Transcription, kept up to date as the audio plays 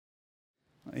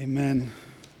Amen.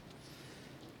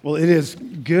 Well, it is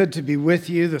good to be with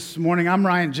you this morning. I'm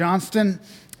Ryan Johnston,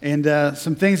 and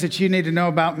some things that you need to know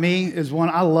about me is one,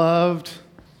 I loved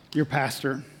your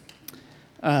pastor.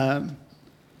 I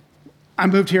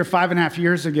moved here 5.5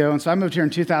 years ago, and so I moved here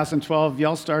in 2012.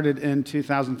 Y'all started in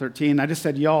 2013. I just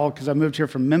said y'all because I moved here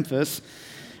from Memphis.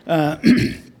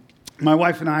 My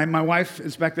wife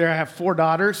is back there. I have 4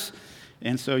 daughters,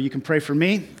 and so you can pray for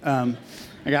me.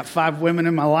 I got 5 women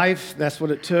in my life. That's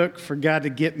what it took for God to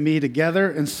get me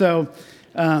together. And so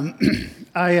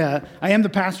I am the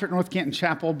pastor at North Canton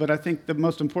Chapel, but I think the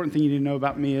most important thing you need to know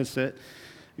about me is that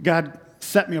God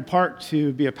set me apart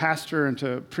to be a pastor and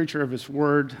to preacher of his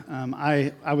word.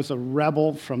 I was a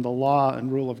rebel from the law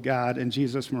and rule of God, and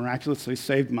Jesus miraculously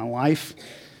saved my life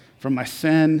from my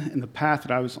sin and the path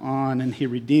that I was on, and he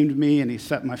redeemed me, and he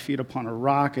set my feet upon a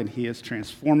rock, and he is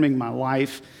transforming my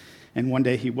life, and one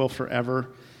day he will forever.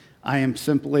 I am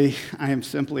simply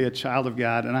a child of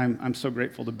God, and I'm so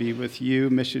grateful to be with you,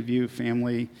 Mission View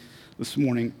family, this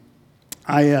morning.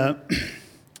 I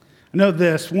know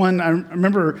this. One, I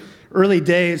remember early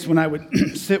days when I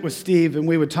would sit with Steve, and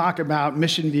we would talk about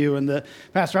Mission View, and the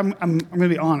pastor, I'm going to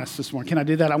be honest this morning. Can I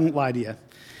do that? I won't lie to you.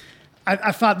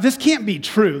 I thought, this can't be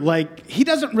true. Like, he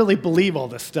doesn't really believe all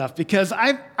this stuff, because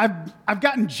I've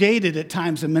gotten jaded at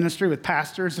times in ministry with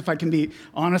pastors, if I can be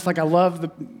honest. Like, I love the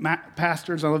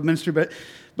pastors, I love ministry,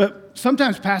 but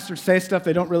sometimes pastors say stuff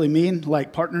they don't really mean,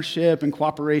 like partnership and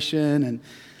cooperation. And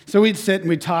so we'd sit and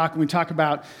we'd talk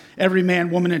about every man,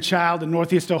 woman, and child in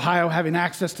Northeast Ohio having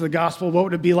access to the gospel. What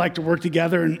would it be like to work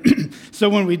together? And so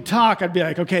when we'd talk, I'd be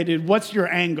like, okay, dude, what's your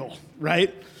angle,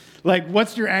 right? Like,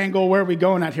 what's your angle? Where are we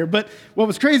going at here? But what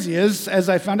was crazy is, as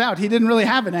I found out, he didn't really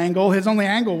have an angle. His only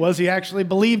angle was he actually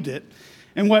believed it.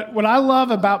 And what I love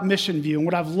about Mission View, and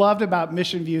what I've loved about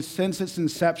Mission View since its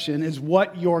inception, is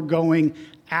what you're going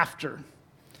after.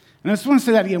 And I just want to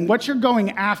say that again. What you're going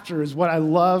after is what I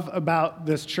love about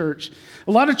this church.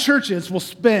 A lot of churches will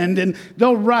spend, and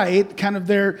they'll write kind of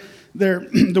their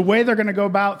the way they're going to go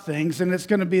about things, and it's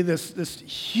going to be this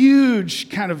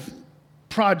huge kind of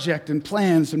project and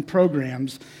plans and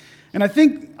programs. And I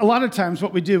think a lot of times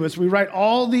what we do is we write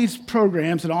all these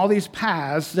programs and all these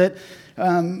paths that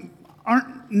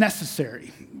aren't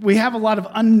necessary. We have a lot of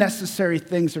unnecessary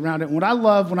things around it. And what I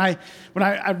love when I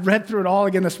read through it all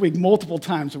again this week multiple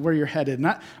times of where you're headed. And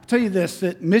I'll tell you this,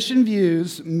 that Mission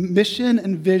View's mission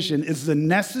and vision is the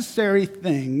necessary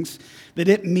things that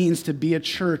it means to be a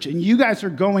church. And you guys are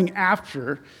going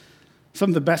after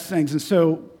some of the best things. And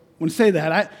so when I say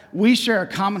that, we share a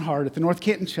common heart at the North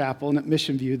Canton Chapel and at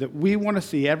Mission View that we want to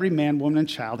see every man, woman, and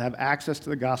child have access to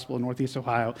the gospel in Northeast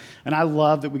Ohio. And I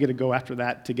love that we get to go after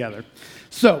that together.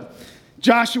 So,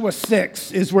 Joshua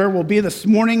 6 is where we'll be this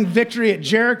morning, victory at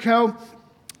Jericho.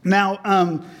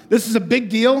 Now, this is a big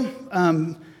deal.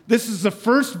 This is the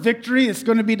first victory it's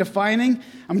going to be defining.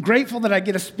 I'm grateful that I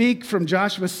get to speak from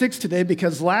Joshua 6 today,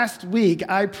 because last week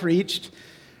I preached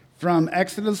from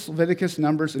Exodus, Leviticus,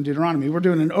 Numbers, and Deuteronomy. We're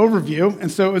doing an overview,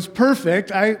 and so it was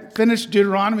perfect. I finished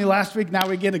Deuteronomy last week. Now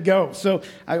we get to go. So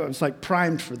I was like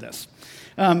primed for this.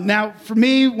 Now, for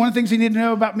me, one of the things you need to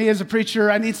know about me as a preacher,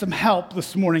 I need some help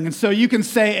this morning. And so you can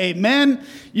say amen.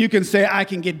 You can say I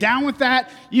can get down with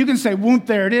that. You can say whoop,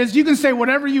 there it is. You can say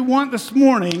whatever you want this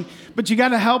morning, but you got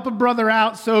to help a brother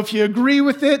out. So if you agree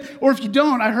with it, or if you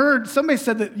don't, I heard somebody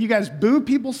said that you guys boo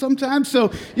people sometimes.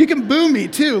 So you can boo me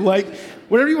too, like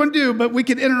whatever you want to do, but we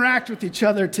can interact with each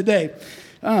other today.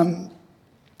 On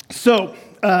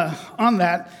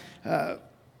that,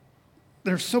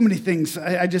 there's so many things.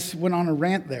 I just went on a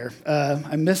rant there.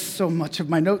 I missed so much of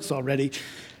my notes already.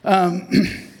 I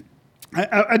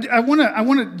want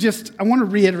to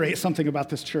reiterate something about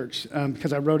this church,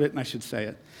 because I wrote it and I should say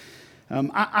it.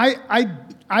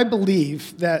 I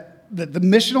believe that the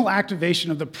missional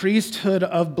activation of the priesthood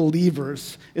of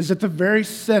believers is at the very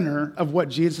center of what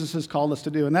Jesus has called us to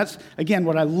do. And that's, again,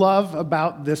 what I love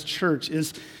about this church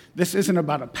is this isn't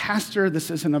about a pastor. This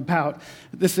isn't about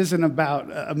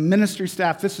a ministry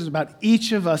staff. This is about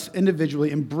each of us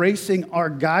individually embracing our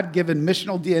God-given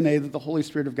missional DNA that the Holy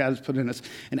Spirit of God has put in us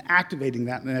and activating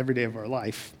that in every day of our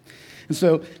life. And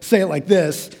so say it like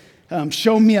this,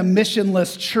 show me a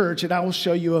missionless church and I will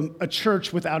show you a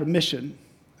church without a mission.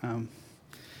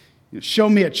 Show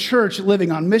me a church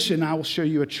living on mission, I will show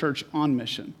you a church on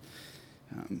mission.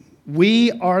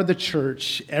 We are the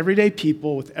church, everyday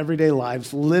people with everyday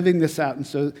lives, living this out. And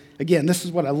so, again, this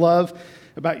is what I love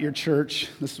about your church.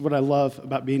 This is what I love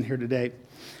about being here today.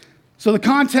 So the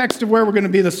context of where we're going to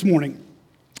be this morning.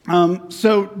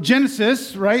 So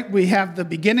Genesis, right? We have the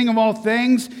beginning of all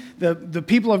things. The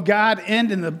people of God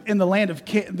end in the land of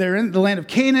they're in the land of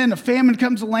Canaan. A famine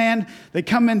comes to land. They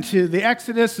come into the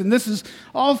Exodus, and this is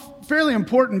all fairly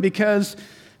important because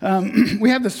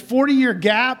we have this 40-year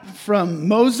gap from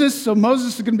Moses. So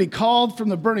Moses is going to be called from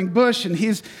the burning bush, and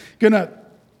Moses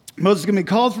is going to be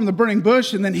called from the burning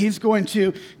bush, and then he's going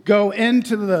to go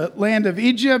into the land of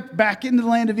Egypt, back into the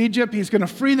land of Egypt. He's going to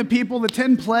free the people, the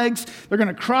 10 plagues. They're going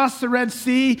to cross the Red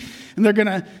Sea, and they're going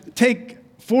to take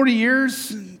 40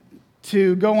 years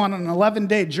to go on an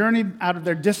 11-day journey out of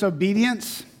their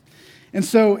disobedience. And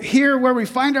so here, where we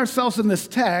find ourselves in this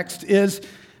text is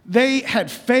they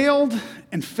had failed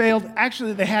and failed.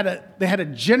 Actually, they had a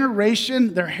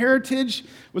generation. Their heritage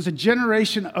was a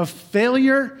generation of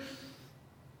failure,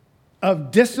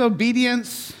 of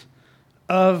disobedience,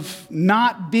 of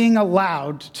not being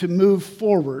allowed to move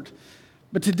forward.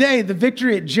 But today, the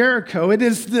victory at Jericho, it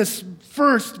is this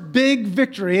first big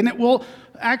victory, and it will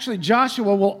actually,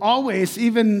 Joshua will always,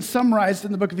 even summarized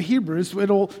in the book of Hebrews,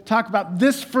 it'll talk about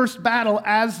this first battle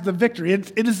as the victory.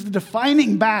 It is the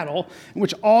defining battle in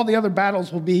which all the other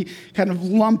battles will be kind of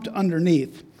lumped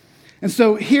underneath. And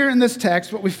so here in this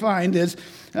text, what we find is,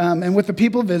 and with the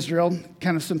people of Israel,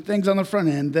 kind of some things on the front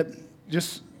end that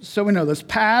just so we know this,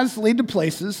 paths lead to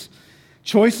places,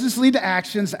 choices lead to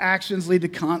actions, actions lead to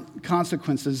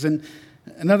consequences. And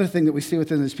another thing that we see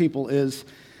within these people is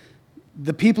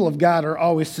the people of God are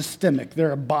always systemic.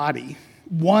 They're a body.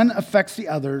 One affects the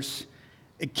others.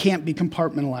 It can't be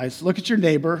compartmentalized. Look at your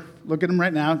neighbor. Look at him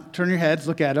right now. Turn your heads.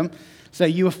 Look at him. Say,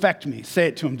 you affect me. Say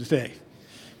it to him today.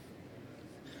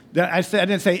 I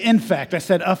didn't say infect. I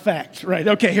said affect. Right.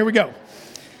 Okay, here we go.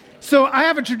 So I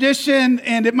have a tradition,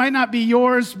 and it might not be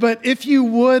yours, but if you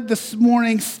would this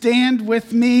morning stand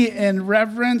with me in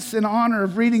reverence and honor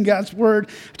of reading God's word.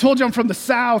 I told you I'm from the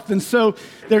South, and so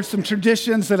there's some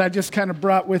traditions that I just kind of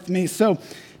brought with me. So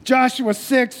Joshua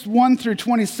 6, 1 through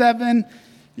 27,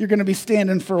 you're going to be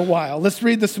standing for a while. Let's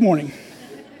read this morning.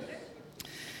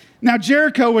 Now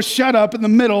Jericho was shut up in the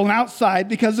middle and outside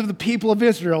because of the people of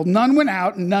Israel. None went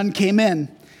out and none came in.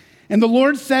 And the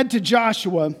Lord said to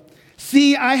Joshua,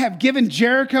 see, I have given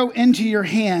Jericho into your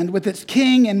hand with its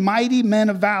king and mighty men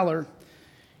of valor.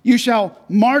 You shall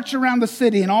march around the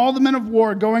city, and all the men of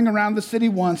war going around the city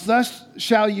once. Thus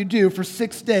shall you do for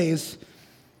 6 days.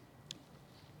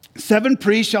 7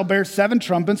 priests shall bear 7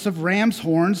 trumpets of ram's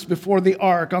horns before the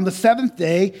ark. On the 7th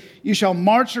day you shall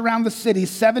march around the city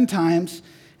 7 times,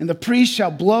 and the priests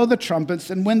shall blow the trumpets,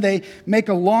 and when they make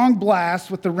a long blast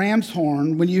with the ram's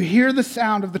horn, when you hear the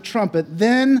sound of the trumpet,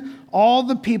 then all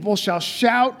the people shall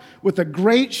shout with a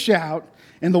great shout,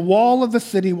 and the wall of the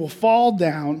city will fall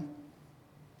down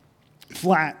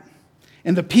flat,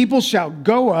 and the people shall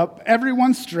go up,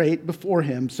 everyone straight before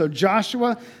him. So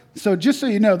Joshua, so just so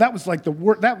you know, that was like the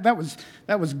word, that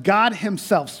was God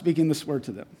himself speaking this word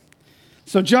to them.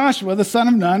 So Joshua, the son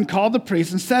of Nun, called the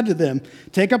priests and said to them,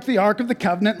 take up the ark of the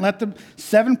covenant and let the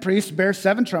 7 priests bear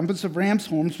 7 trumpets of ram's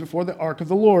horns before the ark of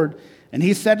the Lord. And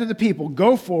he said to the people,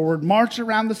 go forward, march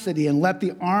around the city, and let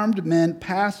the armed men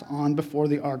pass on before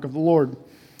the ark of the Lord.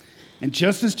 And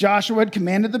just as Joshua had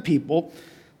commanded the people,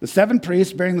 the 7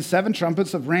 priests bearing the 7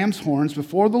 trumpets of ram's horns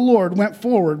before the Lord went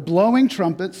forward, blowing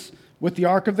trumpets with the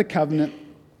ark of the covenant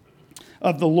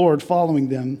of the Lord following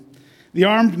them. The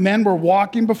armed men were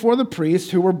walking before the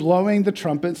priests who were blowing the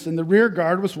trumpets, and the rear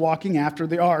guard was walking after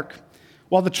the ark,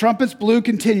 while the trumpets blew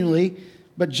continually.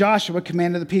 But Joshua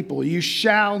commanded the people, you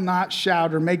shall not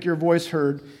shout or make your voice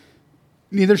heard,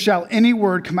 neither shall any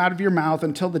word come out of your mouth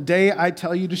until the day I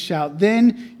tell you to shout.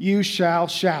 Then you shall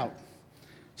shout.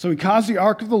 So he caused the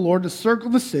ark of the Lord to circle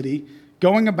the city,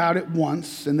 going about it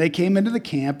once, and they came into the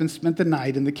camp and spent the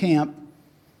night in the camp.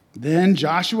 Then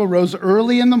Joshua rose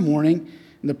early in the morning,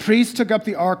 and the priests took up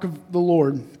the ark of the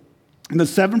Lord. And the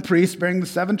 7 priests bearing the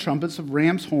 7 trumpets of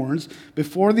ram's horns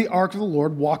before the ark of the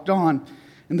Lord walked on.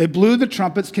 And they blew the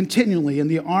trumpets continually,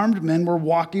 and the armed men were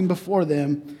walking before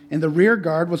them, and the rear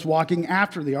guard was walking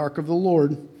after the ark of the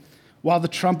Lord, while the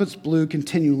trumpets blew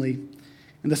continually.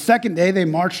 And the 2nd day they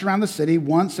marched around the city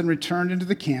once and returned into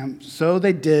the camp. So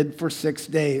they did for 6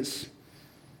 days.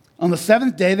 On the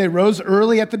 7th day, they rose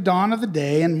early at the dawn of the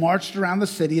day and marched around the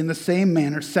city in the same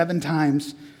manner 7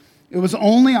 times. It was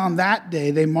only on that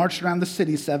day they marched around the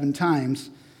city 7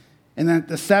 times. And then at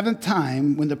the 7th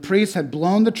time, when the priests had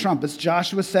blown the trumpets,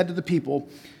 Joshua said to the people,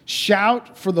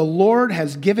 shout, for the Lord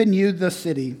has given you the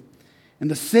city. And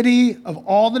the city of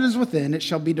all that is within it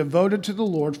shall be devoted to the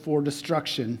Lord for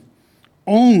destruction.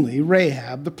 Only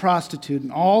Rahab, the prostitute,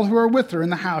 and all who are with her in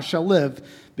the house shall live,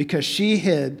 because she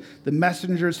hid the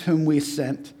messengers whom we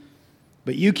sent.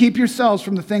 But you keep yourselves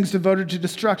from the things devoted to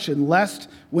destruction, lest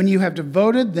when you have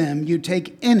devoted them, you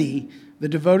take the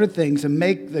devoted things and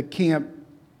make the camp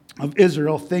of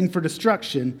Israel thing for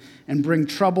destruction and bring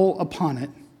trouble upon it.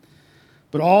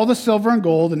 But all the silver and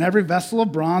gold and every vessel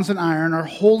of bronze and iron are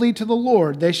holy to the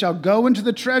Lord. They shall go into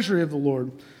the treasury of the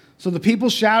Lord. So the people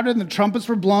shouted, and the trumpets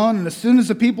were blown, and as soon as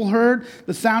the people heard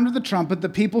the sound of the trumpet, the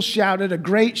people shouted a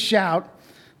great shout.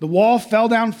 The wall fell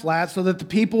down flat, so that the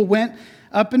people went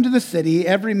up into the city,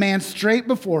 every man straight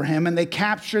before him, and they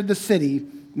captured the city.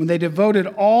 When they devoted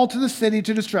all to the city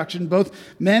to destruction, both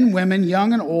men, women,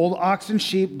 young and old, oxen,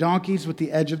 sheep, donkeys, with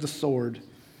the edge of the sword.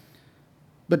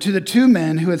 But to the 2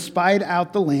 men who had spied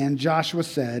out the land, Joshua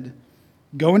said,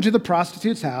 "Go into the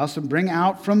prostitute's house and bring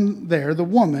out from there the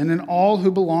woman and all who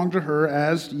belong to her,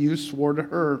 as you swore to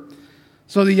her."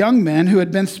 So the young men who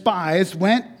had been spies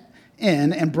went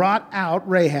in and brought out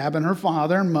Rahab and her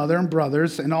father and mother and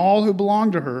brothers and all who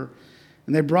belonged to her.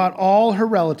 And they brought all her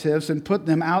relatives and put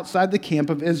them outside the camp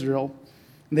of Israel.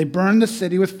 And they burned the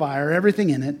city with fire, everything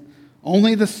in it.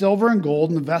 Only the silver and gold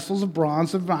and the vessels of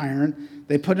bronze and iron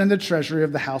they put in the treasury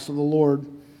of the house of the Lord.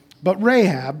 But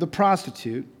Rahab, the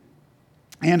prostitute,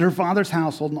 and her father's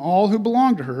household and all who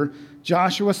belonged to her,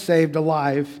 Joshua saved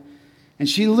alive. And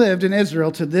she lived in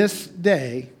Israel to this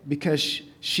day because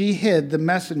she hid the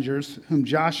messengers whom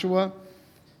Joshua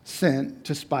sent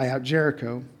to spy out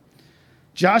Jericho.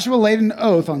 Joshua laid an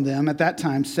oath on them at that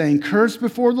time, saying, "Cursed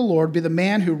before the Lord be the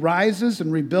man who rises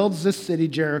and rebuilds this city,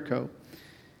 Jericho.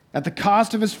 At the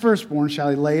cost of his firstborn shall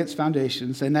he lay its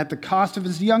foundations, and at the cost of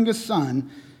his youngest son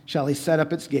shall he set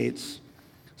up its gates."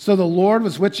 So the Lord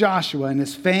was with Joshua, and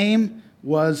his fame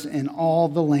was in all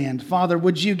the land. Father,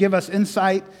 would you give us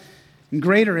insight and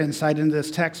greater insight into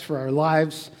this text for our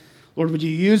lives? Lord, would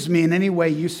you use me in any way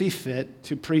you see fit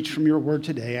to preach from your word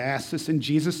today? I ask this in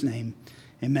Jesus' name.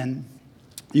 Amen.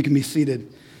 You can be seated.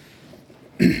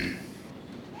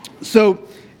 So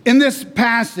in this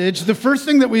passage, the first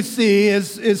thing that we see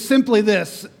is simply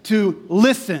this, to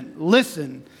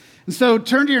listen. And so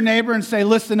turn to your neighbor and say,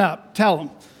 "Listen up." Tell them.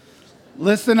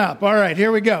 Listen up. All right,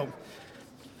 here we go.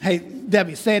 Hey,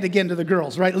 Debbie, say it again to the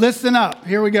girls, right? Listen up.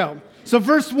 Here we go. So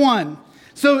verse 1.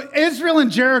 So Israel and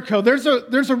Jericho, there's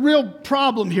a real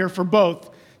problem here for both.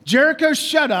 Jericho's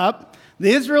shut up. The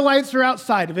Israelites are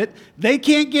outside of it. They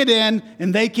can't get in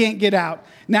and they can't get out.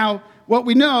 Now, what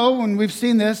we know, and we've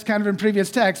seen this kind of in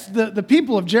previous texts, the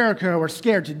people of Jericho are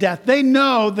scared to death. They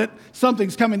know that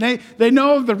something's coming. They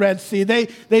know of the Red Sea.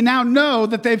 They now know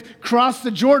that they've crossed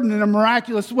the Jordan in a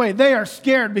miraculous way. They are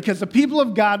scared because the people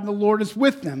of God and the Lord is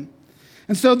with them.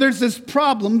 And so there's this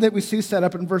problem that we see set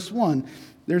up in verse 1.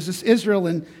 There's this Israel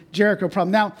and Jericho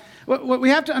problem. Now, what we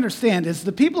have to understand is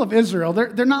the people of Israel,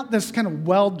 they're not this kind of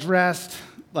well-dressed,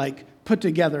 like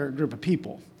put-together group of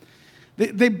people.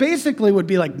 They basically would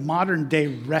be like modern-day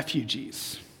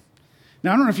refugees.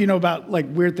 Now, I don't know if you know about like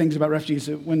weird things about refugees.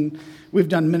 When we've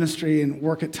done ministry and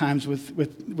work at times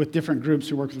with different groups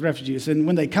who work with refugees, and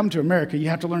when they come to America, you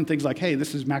have to learn things like, hey,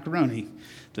 this is macaroni.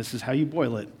 This is how you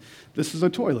boil it. This is a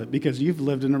toilet, because you've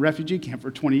lived in a refugee camp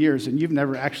for 20 years and you've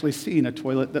never actually seen a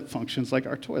toilet that functions like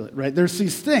our toilet, right? There's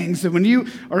these things that when you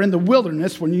are in the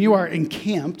wilderness, when you are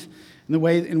encamped in the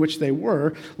way in which they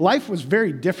were, life was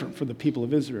very different for the people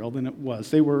of Israel than it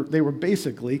was. They were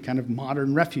basically kind of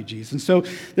modern refugees. And so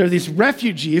there are these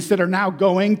refugees that are now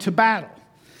going to battle.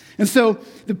 And so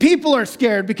the people are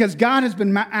scared because God has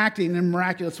been acting in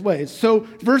miraculous ways. So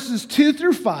verses 2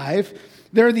 through 5,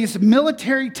 there are these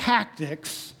military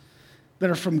tactics that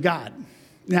are from God.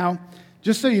 Now,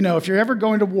 just so you know, if you're ever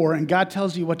going to war and God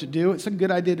tells you what to do, it's a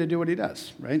good idea to do what he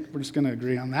does, right? We're just going to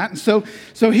agree on that. And so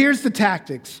here's the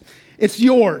tactics. It's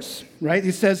yours, right?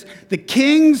 He says, the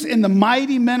kings and the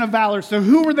mighty men of valor. So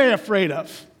who were they afraid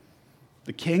of?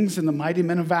 The kings and the mighty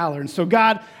men of valor. And so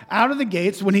God, out of the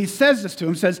gates, when he says this to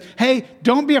him, says, hey,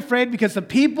 don't be afraid, because the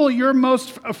people you're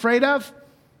most afraid of,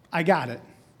 I got it.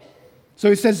 So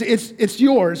he says, it's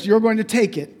yours. You're going to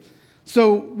take it.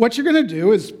 So what you're going to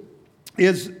do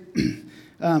is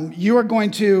you are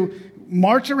going to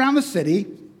march around the city,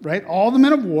 right? All the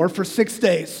men of war for 6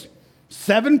 days.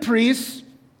 7 priests,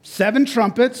 7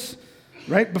 trumpets,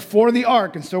 right, before the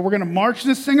ark. And so we're going to march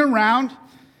this thing around.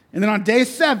 And then on day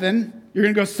 7, you're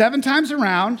going to go 7 times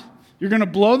around. You're going to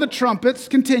blow the trumpets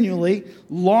continually,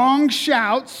 long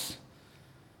shouts,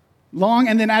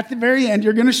 and then at the very end,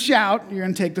 you're going to shout, you're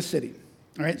going to take the city.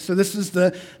 All right, so this is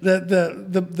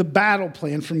the battle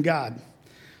plan from God.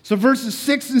 So verses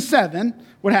 6 and 7,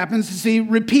 what happens is he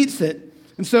repeats it.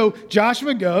 And so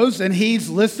Joshua goes and he's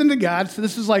listened to God. So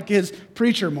this is like his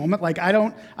preacher moment. Like I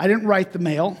didn't write the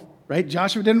mail, right?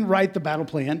 Joshua didn't write the battle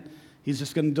plan. He's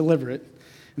just going to deliver it.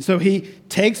 And so he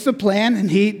takes the plan and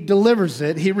he delivers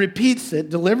it. He repeats it,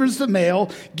 delivers the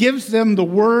mail, gives them the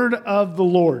word of the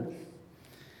Lord.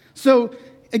 So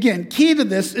again, key to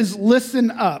this is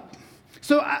listen up.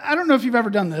 So I don't know if you've ever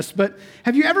done this, but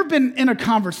have you ever been in a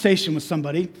conversation with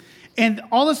somebody and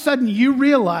all of a sudden you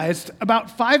realized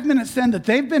about 5 minutes in that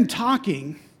they've been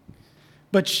talking,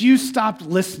 but you stopped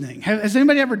listening? Has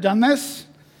anybody ever done this?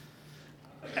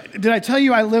 Did I tell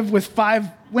you I live with 5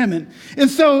 women? And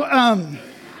so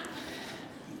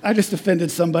I just offended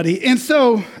somebody. And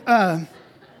so I've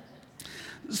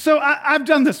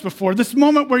done this before, this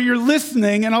moment where you're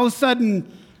listening and all of a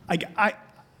sudden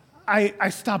I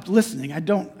stopped listening. I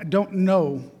don't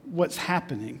know what's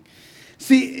happening.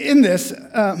 See, in this,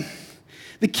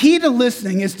 the key to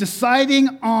listening is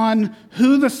deciding on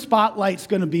who the spotlight's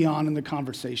going to be on in the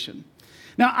conversation.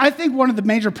 Now, I think one of the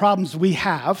major problems we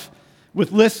have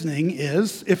with listening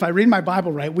is, if I read my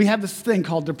Bible right, we have this thing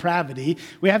called depravity.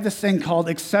 We have this thing called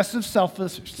excessive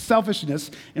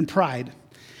selfishness and pride.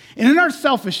 And in our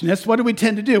selfishness, what do we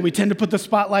tend to do? We tend to put the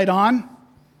spotlight on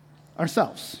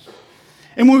ourselves.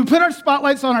 And when we put our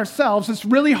spotlights on ourselves, it's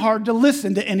really hard to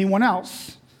listen to anyone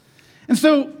else. And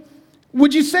so,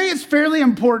 would you say it's fairly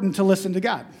important to listen to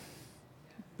God?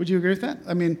 Would you agree with that?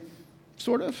 I mean,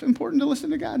 sort of important to listen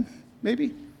to God,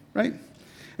 maybe, right?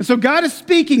 And so God is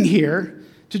speaking here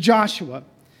to Joshua.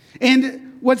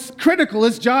 And what's critical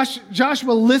is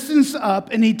Joshua listens up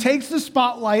and he takes the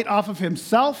spotlight off of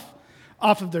himself,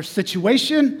 off of their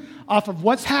situation, off of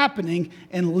what's happening,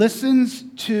 and listens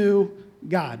to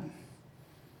God.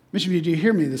 Mission View, do you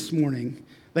hear me this morning?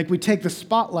 Like we take the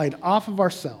spotlight off of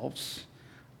ourselves,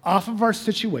 off of our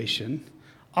situation,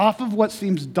 off of what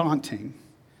seems daunting,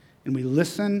 and we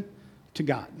listen to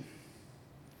God.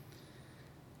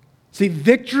 See,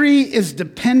 victory is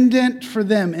dependent for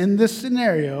them in this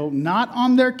scenario, not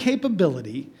on their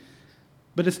capability,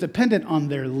 but it's dependent on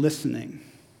their listening.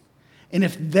 And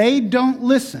if they don't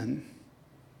listen,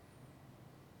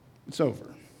 it's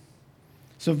over.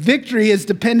 So victory is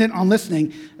dependent on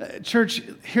listening. Church,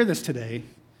 hear this today.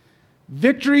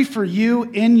 Victory for you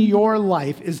in your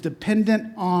life is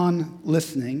dependent on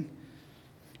listening.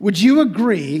 Would you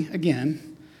agree,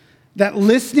 again, that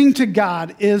listening to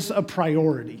God is a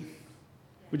priority?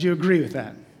 Would you agree with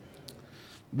that?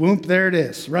 Whoop, there it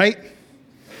is, right?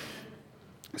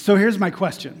 So here's my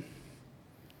question.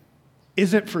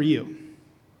 Is it for you?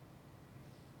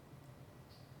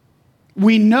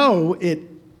 We know it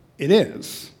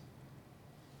is,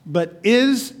 but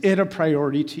is it a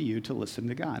priority to you to listen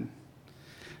to God?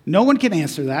 No one can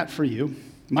answer that for you.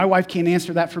 My wife can't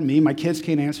answer that for me. My kids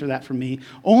can't answer that for me.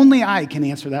 Only I can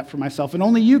answer that for myself, and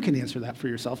only you can answer that for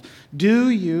yourself. Do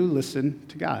you listen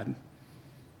to God?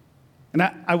 And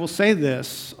I will say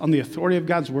this on the authority of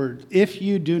God's word: if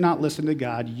you do not listen to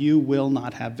God, you will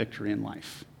not have victory in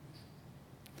life.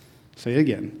 Say it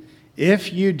again.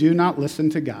 If you do not listen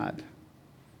to God,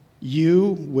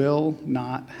 you will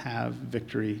not have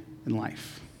victory in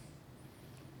life.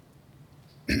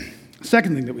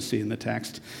 Second thing that we see in the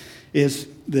text is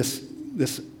this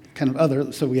kind of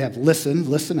other. So we have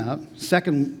listen up.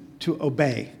 Second, to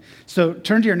obey. So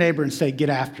turn to your neighbor and say, get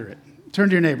after it. Turn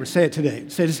to your neighbor, say it today.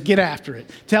 Say, just get after it.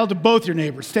 Tell it to both your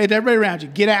neighbors. Say to everybody around you,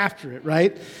 get after it,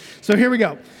 right? So here we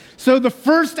go. So the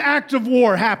first act of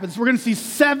war happens. We're going to see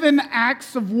 7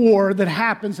 acts of war that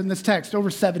happens in this text over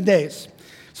 7 days.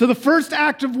 So the first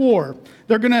act of war,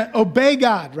 they're going to obey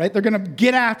God, right? They're going to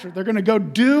get after it. They're going to go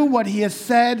do what he has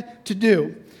said to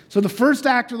do. So the first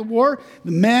act of the war,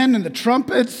 the men and the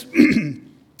trumpets,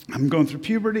 I'm going through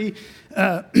puberty,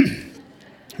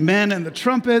 men and the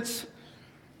trumpets,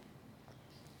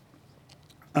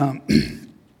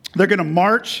 they're going to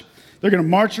march. They're going to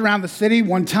march around the city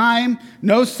one time,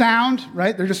 no sound,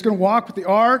 right? They're just going to walk with the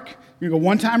ark. You're going to go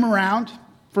one time around,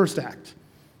 first act.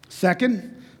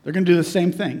 Second, they're going to do the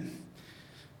same thing.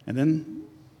 And then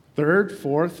third,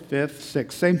 fourth, fifth,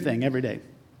 sixth, same thing every day.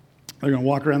 They're going to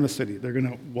walk around the city. They're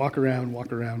going to walk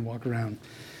around.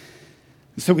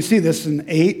 So we see this in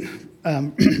 8,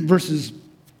 verses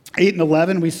 8 and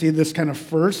 11. We see this kind of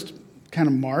first kind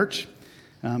of march.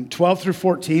 12 through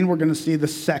 14, we're going to see the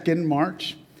second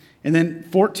march. And then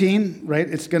 14, right,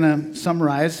 it's going to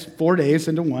summarize 4 days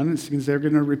into one. They're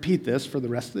going to repeat this for the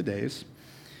rest of the days.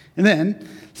 And then,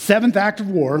 7th act of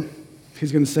war,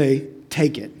 he's going to say,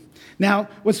 take it. Now,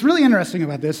 what's really interesting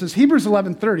about this is Hebrews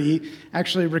 11:30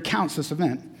 actually recounts this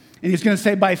event. And he's going to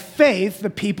say, by faith, the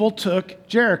people took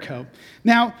Jericho.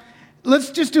 Now, let's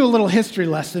just do a little history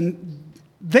lesson.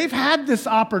 They've had this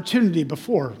opportunity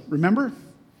before, remember?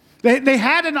 They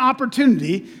had an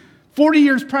opportunity 40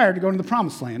 years prior to going to the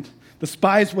promised land. The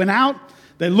spies went out,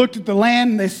 they looked at the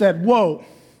land, and they said, whoa,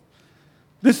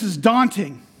 This is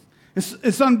daunting.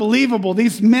 It's unbelievable.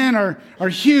 These men are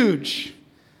huge.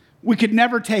 We could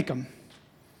never take them.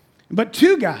 But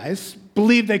two guys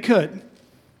believed they could,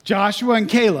 Joshua and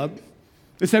Caleb.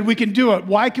 They said, we can do it.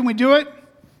 Why can we do it?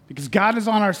 Because God is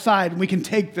on our side and we can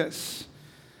take this.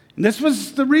 And this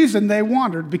was the reason they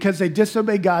wandered, because they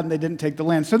disobeyed God and they didn't take the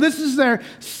land. So this is their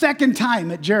second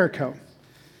time at Jericho.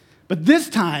 But this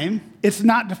time, it's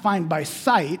not defined by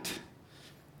sight.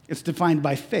 It's defined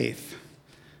by faith.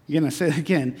 Again, I say it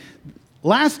again.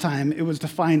 Last time, it was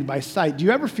defined by sight. Do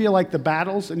you ever feel like the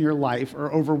battles in your life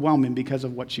are overwhelming because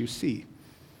of what you see?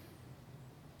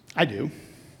 I do.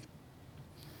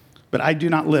 But I do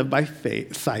not live by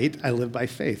sight. I live by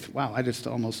faith. Wow, I just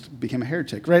almost became a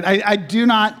heretic, right? I do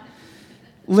not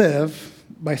live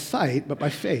by sight, but by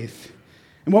faith.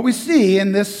 And what we see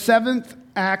in this seventh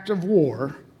act of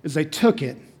war is they took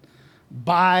it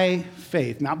by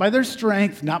faith, not by their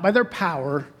strength, not by their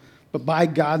power, but by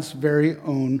God's very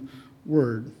own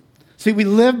word. See, we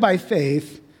live by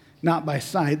faith, not by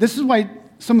sight. This is why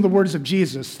some of the words of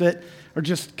Jesus that are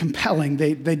just compelling,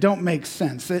 they don't make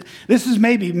sense. This is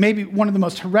maybe one of the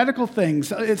most heretical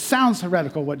things. It sounds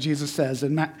heretical what Jesus says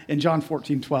in John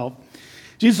 14:12.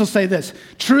 Jesus will say this,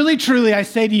 truly, truly, I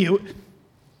say to you,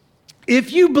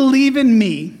 if you believe in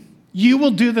me, you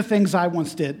will do the things I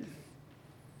once did.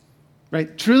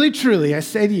 Right? Truly, truly, I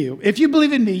say to you, if you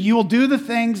believe in me, you will do the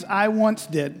things I once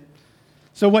did.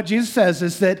 So what Jesus says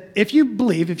is that if you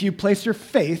believe, if you place your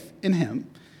faith in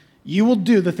him, you will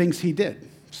do the things he did.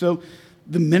 So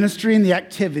the ministry and the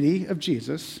activity of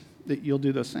Jesus, that you'll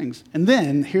do those things. And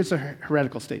then here's a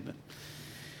heretical statement.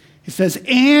 He says,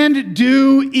 and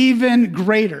do even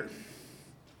greater,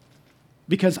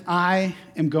 because I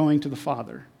am going to the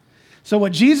Father. So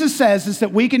what Jesus says is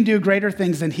that we can do greater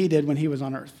things than he did when he was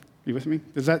on earth. Are you with me?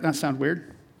 Does that not sound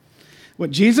weird?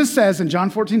 What Jesus says in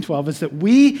John 14:12 is that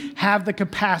we have the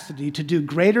capacity to do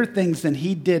greater things than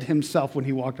he did himself when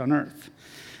he walked on earth.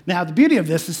 Now, the beauty of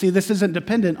this is, see, this isn't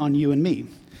dependent on you and me.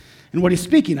 And what he's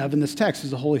speaking of in this text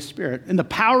is the Holy Spirit and the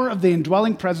power of the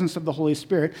indwelling presence of the Holy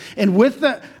Spirit. And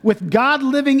with God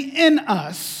living in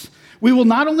us, we will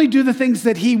not only do the things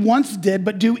that he once did,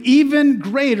 but do even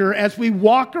greater as we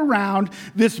walk around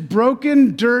this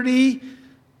broken, dirty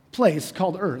place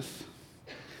called earth.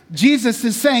 Jesus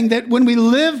is saying that when we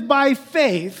live by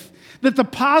faith, that the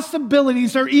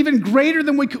possibilities are even greater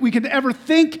than we could ever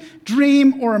think,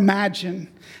 dream, or imagine.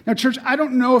 Now, church, I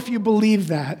don't know if you believe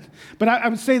that, but I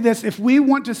would say this, if we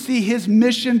want to see his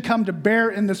mission come to bear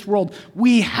in this world,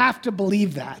 we have to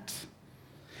believe that.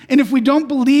 And if we don't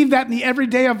believe that in the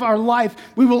everyday of our life,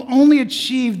 we will only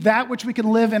achieve that which we can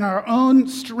live in our own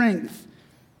strength.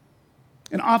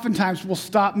 And oftentimes we'll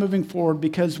stop moving forward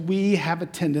because we have a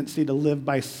tendency to live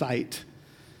by sight.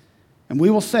 And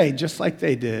we will say, just like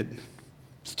they did,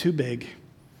 it's too big,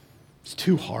 it's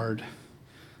too hard,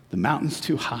 the mountain's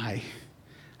too high,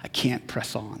 I can't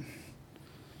press on.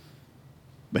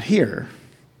 But here,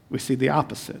 we see the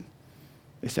opposite.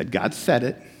 They said, God said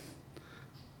it,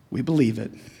 we believe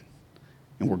it,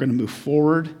 and we're going to move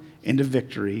forward into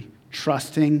victory,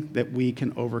 trusting that we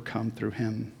can overcome through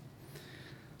him.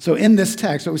 So in this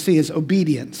text, what we see is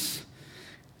obedience.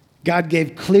 God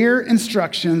gave clear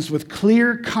instructions with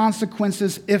clear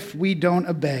consequences if we don't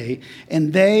obey.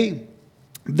 And they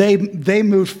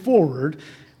moved forward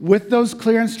with those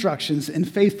clear instructions in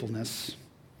faithfulness.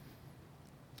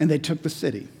 And they took the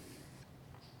city.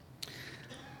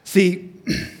 See,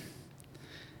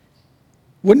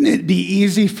 wouldn't it be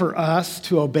easy for us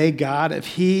to obey God if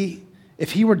he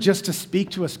were just to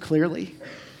speak to us clearly?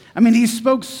 I mean, he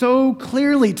spoke so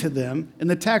clearly to them in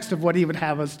the text of what he would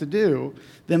have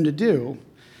them to do.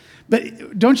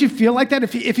 But don't you feel like that?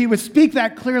 If he would speak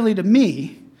that clearly to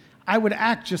me, I would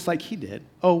act just like he did.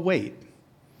 Oh, wait.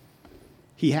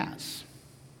 He has.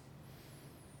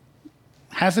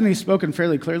 Hasn't he spoken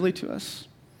fairly clearly to us?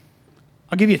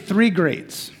 I'll give you 3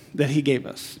 grades that he gave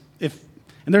us.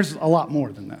 And there's a lot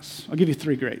more than this. I'll give you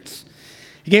 3 grades.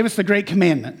 He gave us the Great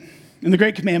Commandment. In the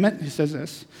Great Commandment, he says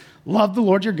this, love the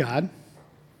Lord your God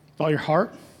with all your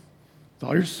heart, with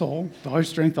all your soul, with all your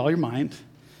strength, with all your mind,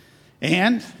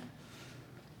 and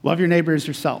love your neighbor as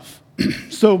yourself.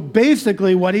 So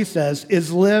basically what he says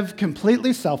is live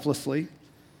completely selflessly,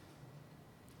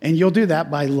 and you'll do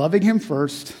that by loving him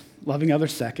first, loving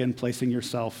others second, placing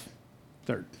yourself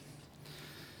third.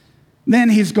 Then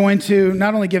he's going to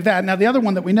not only give that, now the other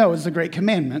one that we know is the Great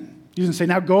Commandment. He's going to say,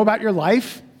 now go about your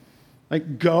life,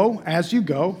 like go as you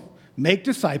go, make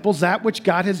disciples, that which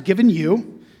God has given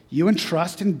you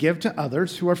entrust and give to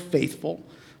others who are faithful.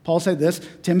 Paul said this,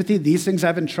 Timothy, these things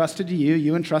I've entrusted to you,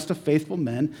 you entrust to faithful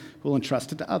men who will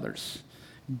entrust it to others.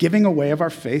 giving away of our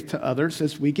faith to others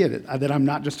as we get it. That I'm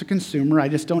not just a consumer. I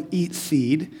just don't eat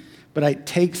seed, but I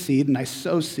take seed and I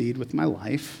sow seed with my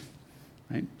life.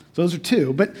 Right? So those are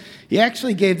two. But he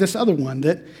actually gave this other one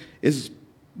that is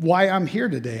why I'm here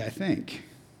today, I think.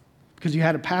 Because you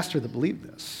had a pastor that believed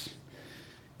this.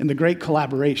 In the great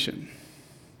collaboration.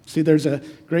 See, there's a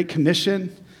great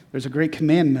commission, there's a great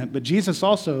commandment, but Jesus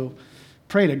also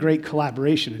prayed a great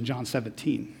collaboration in John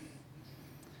 17.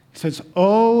 He says,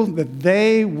 oh, that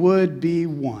they would be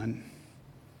one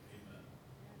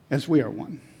as we are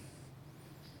one.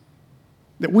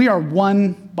 That we are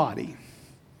one body.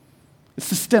 It's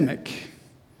systemic.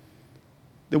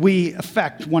 That we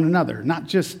affect one another, not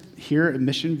just here at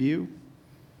Mission View.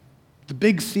 The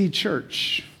Big C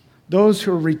Church, those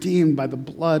who are redeemed by the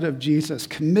blood of Jesus,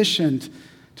 commissioned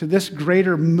to this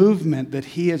greater movement that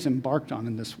he has embarked on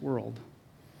in this world.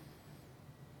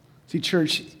 See,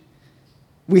 church,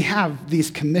 we have these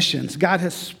commissions. God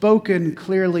has spoken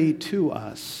clearly to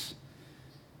us.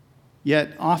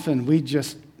 Yet often we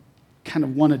just kind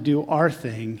of want to do our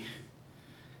thing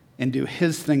and do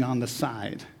his thing on the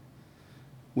side.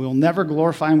 We'll never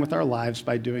glorify him with our lives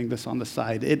by doing this on the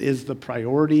side. It is the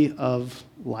priority of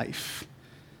life.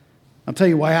 I'll tell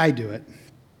you why I do it.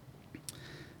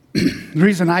 The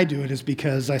reason I do it is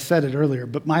because I said it earlier,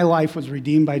 but my life was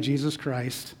redeemed by Jesus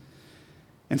Christ,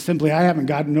 and simply I haven't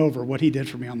gotten over what he did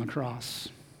for me on the cross.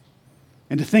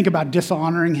 And to think about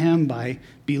dishonoring him by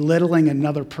belittling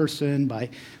another person, by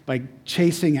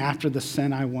chasing after the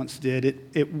sin I once did,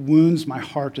 it wounds my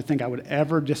heart to think I would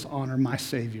ever dishonor my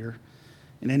Savior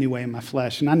in any way in my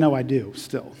flesh. And I know I do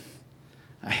still.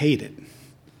 I hate it.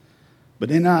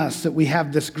 But in us, that we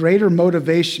have this greater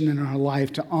motivation in our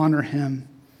life to honor him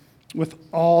with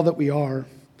all that we are.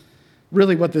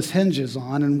 Really what this hinges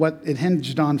on, and what it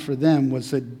hinged on for them, was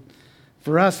that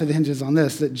for us it hinges on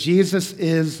this, that Jesus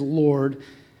is Lord,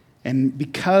 and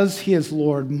because he is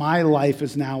Lord, my life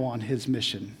is now on his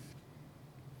mission.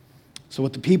 So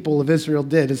what the people of Israel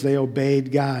did is they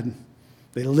obeyed God.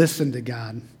 They listened to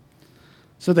God.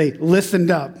 So they listened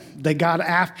up, they got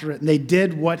after it, and they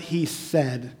did what he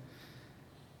said.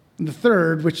 And the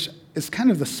third, which is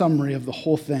kind of the summary of the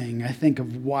whole thing, I think,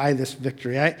 of why this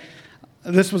victory.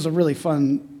 This was a really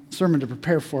fun sermon to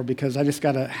prepare for because I just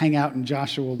got to hang out in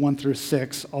Joshua 1 through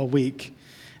 6 all week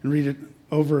and read it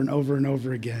over and over and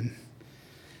over again.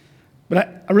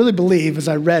 But I really believe, as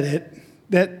I read it,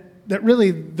 that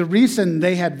really the reason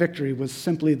they had victory was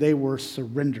simply they were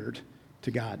surrendered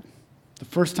to God. The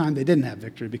first time they didn't have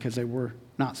victory because they were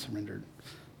not surrendered.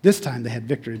 This time they had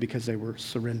victory because they were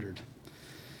surrendered.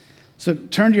 So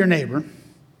turn to your neighbor,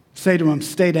 say to him,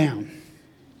 stay down.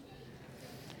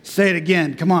 Say it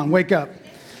again. Come on, wake up.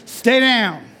 Stay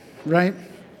down, right?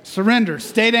 Surrender,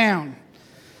 stay down.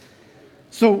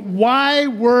 So why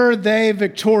were they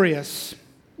victorious?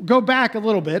 Go back a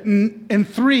little bit.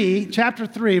 In chapter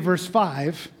 3, verse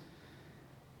 5,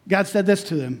 God said this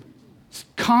to them,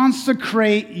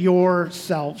 consecrate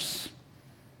yourselves.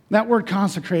 That word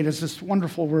consecrate is this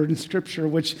wonderful word in Scripture,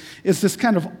 which is this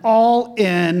kind of all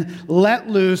in, let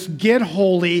loose, get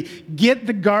holy, get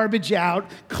the garbage out,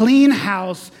 clean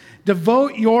house,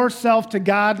 devote yourself to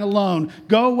God alone.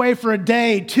 Go away for a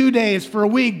day, 2 days, for a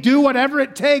week. Do whatever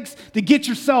it takes to get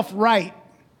yourself right.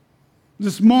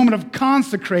 This moment of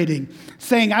consecrating,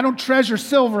 saying, I don't treasure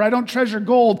silver, I don't treasure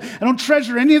gold, I don't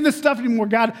treasure any of this stuff anymore.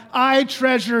 God, I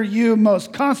treasure you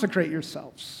most. Consecrate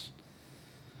yourselves.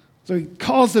 So he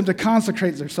calls them to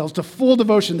consecrate themselves to full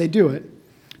devotion. They do it.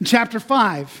 In chapter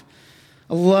 5,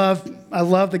 I love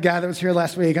the guy that was here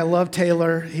last week. I love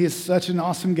Taylor. He is such an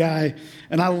awesome guy.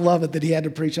 And I love it that he had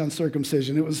to preach on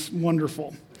circumcision. It was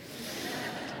wonderful.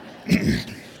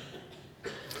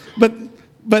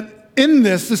 But in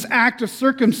this act of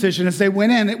circumcision, as they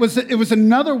went in, it was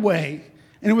another way.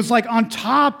 And it was like on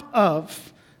top of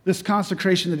this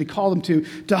consecration that he called them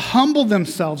to humble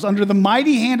themselves under the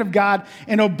mighty hand of God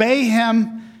and obey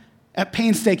him at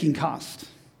painstaking cost.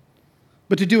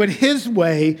 But to do it his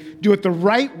way, do it the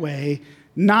right way,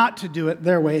 not to do it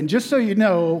their way. And just so you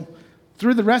know,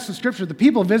 through the rest of Scripture, the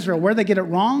people of Israel, where they get it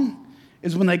wrong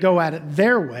is when they go at it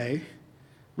their way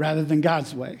rather than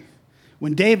God's way.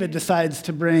 When David decides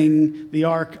to bring the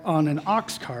ark on an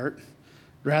ox cart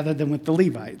rather than with the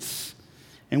Levites.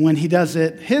 And when he does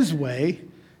it his way,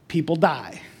 people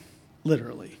die,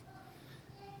 literally.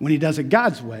 When he does it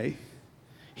God's way,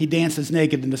 he dances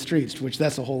naked in the streets, which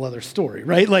that's a whole other story,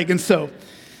 right? So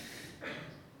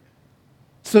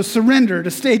surrender,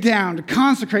 to stay down, to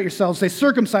consecrate yourselves. They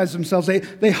circumcise themselves.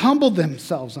 They humble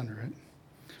themselves under it.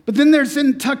 But then there's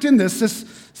tucked in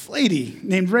this lady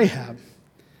named Rahab.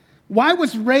 Why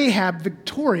was Rahab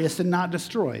victorious and not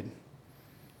destroyed?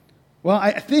 Well,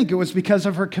 I think it was because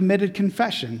of her committed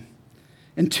confession.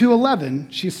 In 2:11,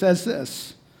 she says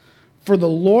this, "For the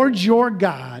Lord your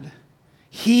God,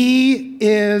 he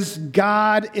is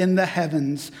God in the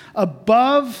heavens,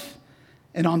 above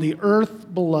and on the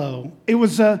earth below." It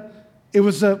was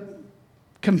a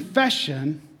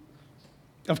confession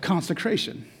of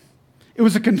consecration. It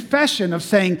was a confession of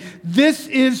saying, this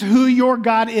is who your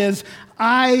God is.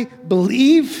 I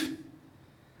believe,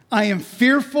 I am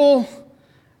fearful,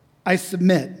 I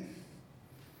submit.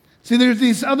 See, there's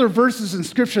these other verses in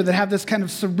Scripture that have this kind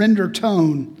of surrender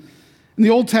tone. In the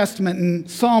Old Testament, in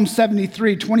Psalm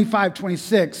 73, 25,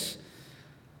 26,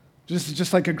 this is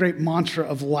just like a great mantra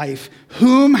of life.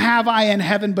 Whom have I in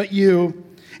heaven but you?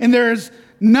 And there is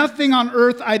nothing on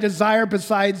earth I desire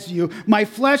besides you. My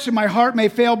flesh and my heart may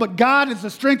fail, but God is the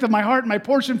strength of my heart and my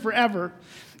portion forever.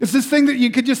 It's this thing that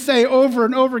you could just say over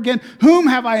and over again. Whom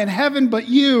have I in heaven but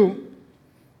you?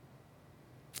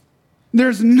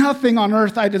 There's nothing on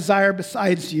earth I desire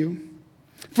besides you.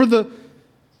 For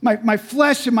my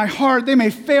flesh and my heart, they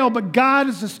may fail, but God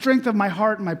is the strength of my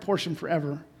heart and my portion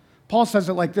forever. Paul says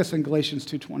it like this in Galatians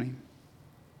 2:20.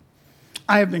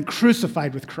 I have been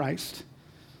crucified with Christ.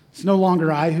 It's no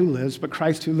longer I who lives, but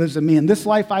Christ who lives in me. In this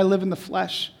life I live in the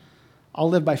flesh. I'll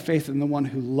live by faith in the one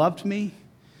who loved me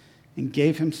and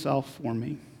gave himself for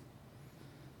me.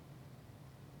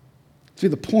 See,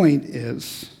 the point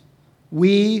is,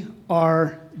 we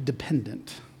are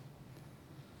dependent.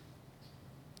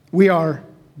 We are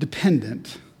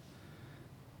dependent.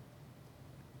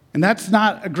 And that's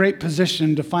not a great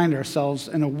position to find ourselves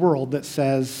in a world that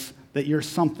says that you're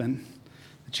something,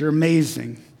 that you're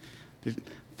amazing, that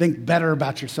think better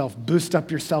about yourself, boost up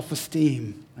your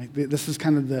self-esteem. Like, this is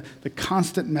kind of the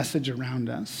constant message around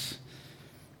us.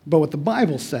 But what the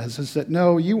Bible says is that,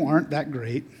 no, you aren't that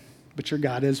great, but your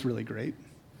God is really great.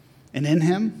 And in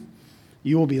him,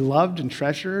 you will be loved and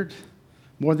treasured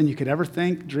more than you could ever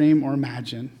think, dream, or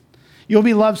imagine. You'll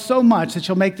be loved so much that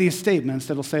you'll make these statements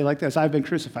that'll say like this: I've been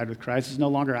crucified with Christ. It's no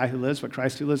longer I who lives, but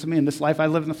Christ who lives in me. In this life I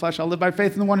live in the flesh. I'll live by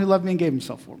faith in the one who loved me and gave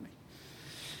himself for me.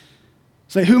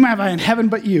 Say, whom have I in heaven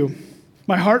but you?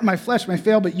 My heart and my flesh may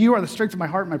fail, but you are the strength of my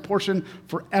heart and my portion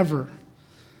forever.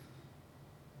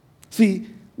 See,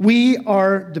 we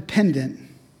are dependent.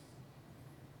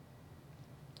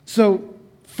 So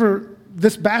for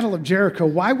this battle of Jericho,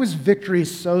 why was victory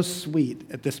so sweet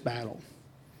at this battle?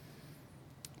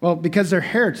 Well, because their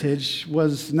heritage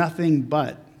was nothing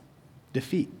but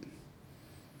defeat.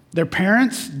 Their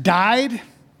parents died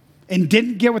and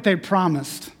didn't get what they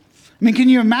promised. I mean, can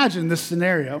you imagine this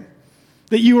scenario?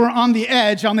 That you were on the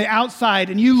edge, on the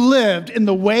outside, and you lived in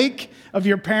the wake of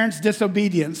your parents'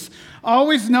 disobedience,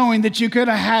 always knowing that you could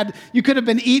have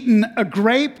been eating a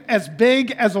grape as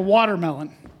big as a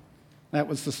watermelon. That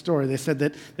was the story. They said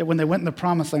that when they went in the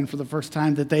promised land for the first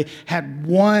time, that they had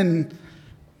one,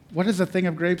 what is a thing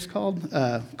of grapes called?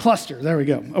 Cluster, there we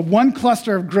go. One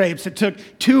cluster of grapes. It took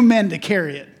 2 men to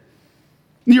carry it.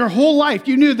 Your whole life,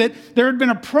 you knew that there had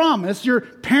been a promise. Your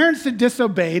parents had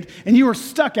disobeyed, and you were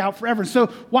stuck out forever. So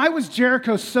why was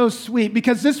Jericho so sweet?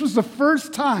 Because this was the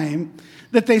first time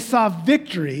that they saw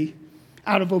victory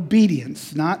out of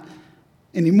obedience, not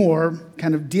anymore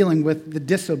kind of dealing with the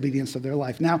disobedience of their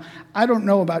life. Now, I don't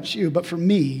know about you, but for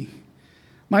me,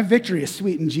 my victory is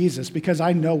sweet in Jesus because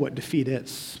I know what defeat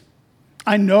is.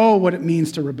 I know what it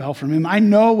means to rebel from him. I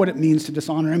know what it means to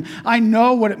dishonor him. I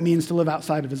know what it means to live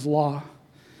outside of his law.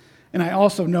 And I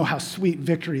also know how sweet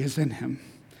victory is in him,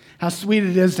 how sweet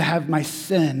it is to have my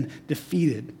sin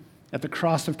defeated at the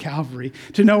cross of Calvary,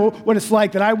 to know what it's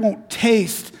like that I won't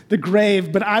taste the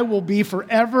grave, but I will be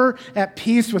forever at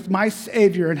peace with my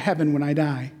Savior in heaven when I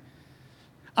die.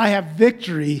 I have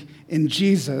victory in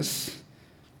Jesus.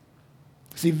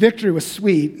 See, victory was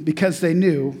sweet because they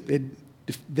knew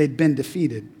they'd been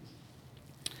defeated.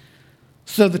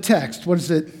 So the text, what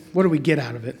do we get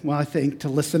out of it? Well, I think to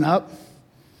listen up,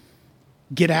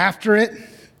 get after it,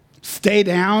 stay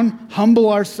down, humble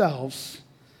ourselves.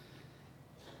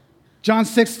 John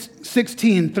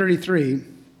 16:33,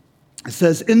 it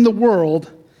says, in the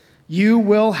world you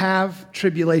will have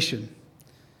tribulation,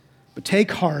 but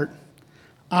take heart,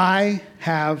 I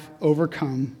have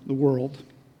overcome the world.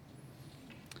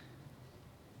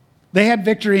 They had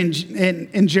victory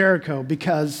in Jericho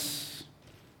because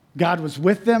God was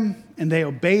with them and they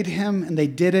obeyed him and they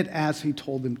did it as he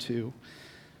told them to.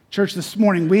 Church, this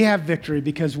morning, we have victory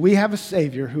because we have a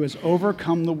Savior who has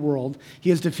overcome the world. He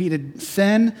has defeated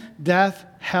sin, death,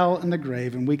 hell, and the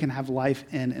grave, and we can have life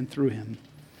in and through him.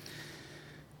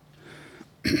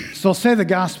 So I'll say the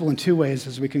gospel in 2 ways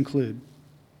as we conclude.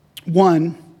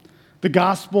 1, the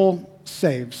gospel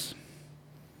saves.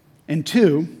 And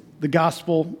 2, the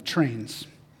gospel trains.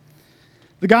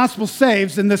 The gospel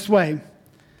saves in this way,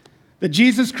 that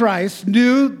Jesus Christ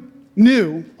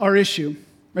knew our issue,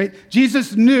 right?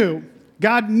 Jesus knew,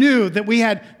 God knew that we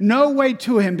had no way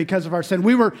to him because of our sin.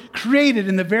 We were created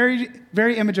in the very,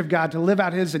 very image of God to live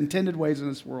out his intended ways in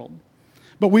this world.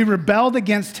 But we rebelled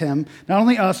against him, not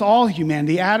only us, all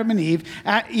humanity, Adam and Eve.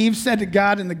 Eve said to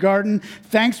God in the garden,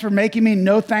 "Thanks for making me,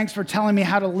 no thanks for telling me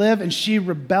how to live." And she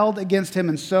rebelled against him,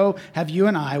 and so have you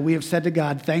and I. We have said to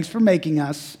God, "Thanks for making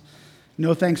us,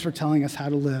 no thanks for telling us how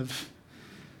to live."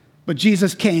 But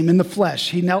Jesus came in the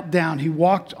flesh. He knelt down. He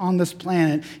walked on this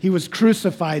planet. He was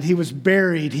crucified. He was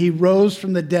buried. He rose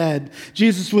from the dead.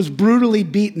 Jesus was brutally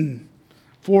beaten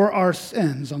for our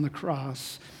sins on the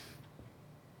cross.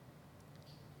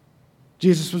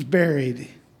 Jesus was buried,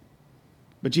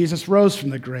 but Jesus rose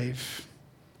from the grave.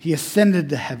 He ascended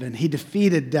to heaven. He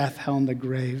defeated death, hell, and the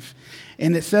grave.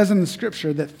 And it says in the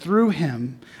scripture that through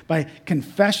him, by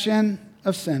confession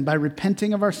of sin, by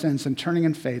repenting of our sins and turning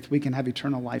in faith, we can have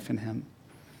eternal life in him.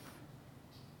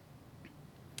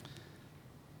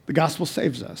 The gospel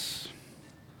saves us.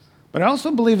 But I also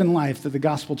believe in life that the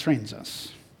gospel trains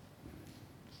us.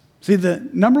 See, the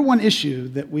number one issue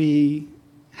that we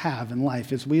have in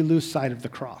life is we lose sight of the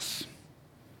cross.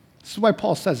 This is why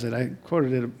Paul says it. I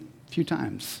quoted it a few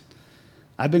times.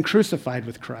 I've been crucified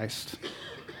with Christ.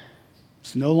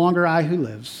 It's no longer I who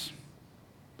lives,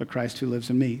 but Christ who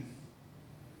lives in me.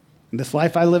 In this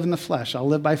life I live in the flesh, I'll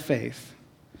live by faith.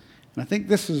 And I think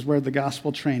this is where the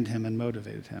gospel trained him and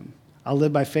motivated him. I'll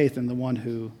live by faith in the one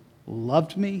who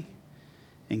loved me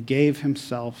and gave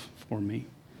himself for me.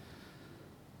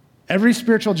 Every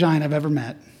spiritual giant I've ever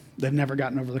met, they've never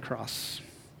gotten over the cross.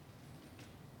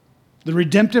 The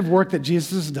redemptive work that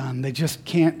Jesus has done, they just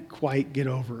can't quite get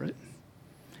over it.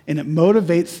 And it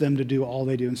motivates them to do all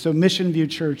they do. And so Mission View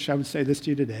Church, I would say this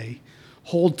to you today.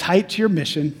 Hold tight to your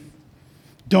mission.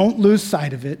 Don't lose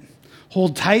sight of it.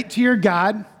 Hold tight to your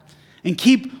God and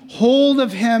keep hold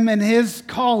of him and his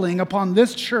calling upon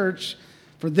this church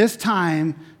for this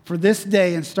time, for this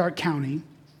day in Stark County.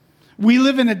 We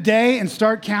live in a day in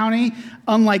Stark County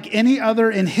unlike any other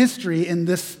in history in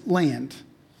this land.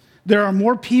 There are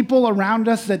more people around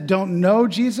us that don't know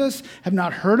Jesus, have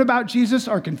not heard about Jesus,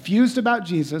 are confused about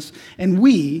Jesus, and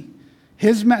we,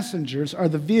 his messengers, are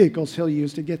the vehicles he'll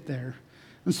use to get there.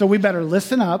 And so we better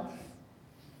listen up,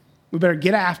 we better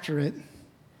get after it, and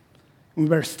we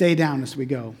better stay down as we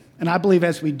go. And I believe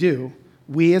as we do,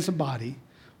 we as a body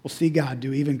will see God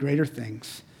do even greater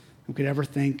things than we could ever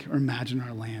think or imagine in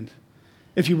our land.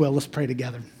 If you will, let's pray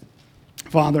together.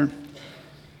 Father,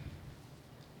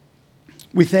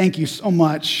 we thank you so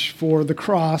much for the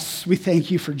cross. We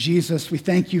thank you for Jesus. We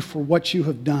thank you for what you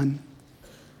have done.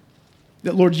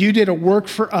 That, Lord, you did a work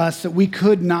for us that we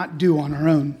could not do on our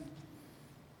own.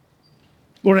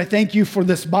 Lord, I thank you for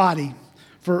this body,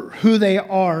 for who they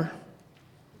are,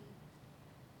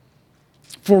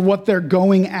 for what they're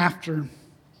going after.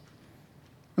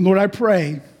 And Lord, I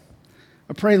pray,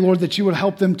 Lord, that you would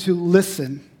help them to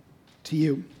listen to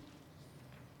you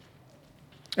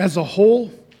as a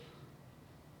whole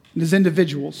and as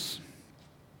individuals.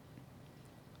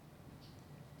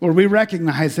 Lord, we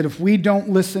recognize that if we don't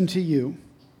listen to you,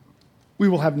 we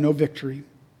will have no victory.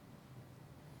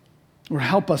 Lord,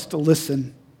 help us to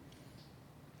listen.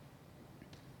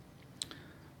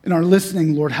 In our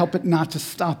listening, Lord, help it not to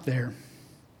stop there.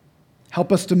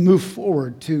 Help us to move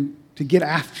forward, to get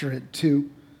after it, to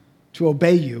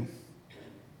obey you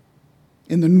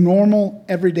in the normal,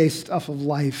 everyday stuff of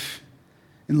life,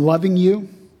 in loving you,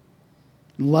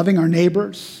 in loving our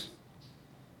neighbors,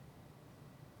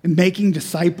 in making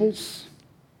disciples,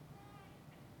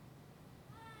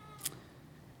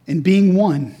 in being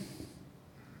one.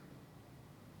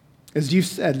 As you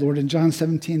said, Lord, in John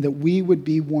 17, that we would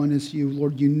be one as you.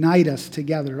 Lord, unite us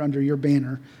together under your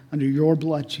banner, under your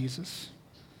blood, Jesus.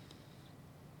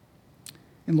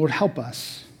 And Lord, help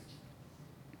us.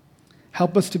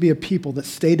 Help us to be a people that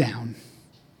stay down,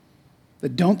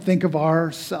 that don't think of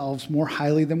ourselves more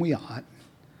highly than we ought,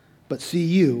 but see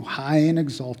you high and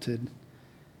exalted.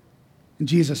 And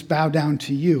Jesus, bow down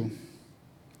to you.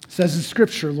 It says in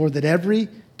Scripture, Lord, that every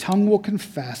tongue will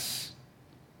confess,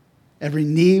 every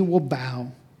knee will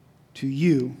bow to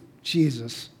you,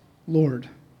 Jesus, Lord.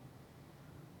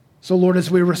 So, Lord,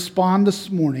 as we respond this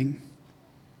morning,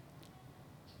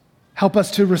 help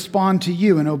us to respond to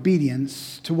you in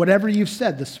obedience to whatever you've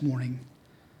said this morning.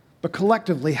 But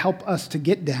collectively, help us to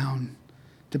get down,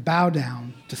 to bow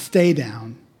down, to stay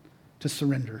down, to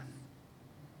surrender.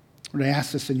 Lord, I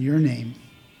ask this in your name,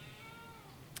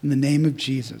 in the name of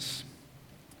Jesus.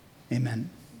 Amen.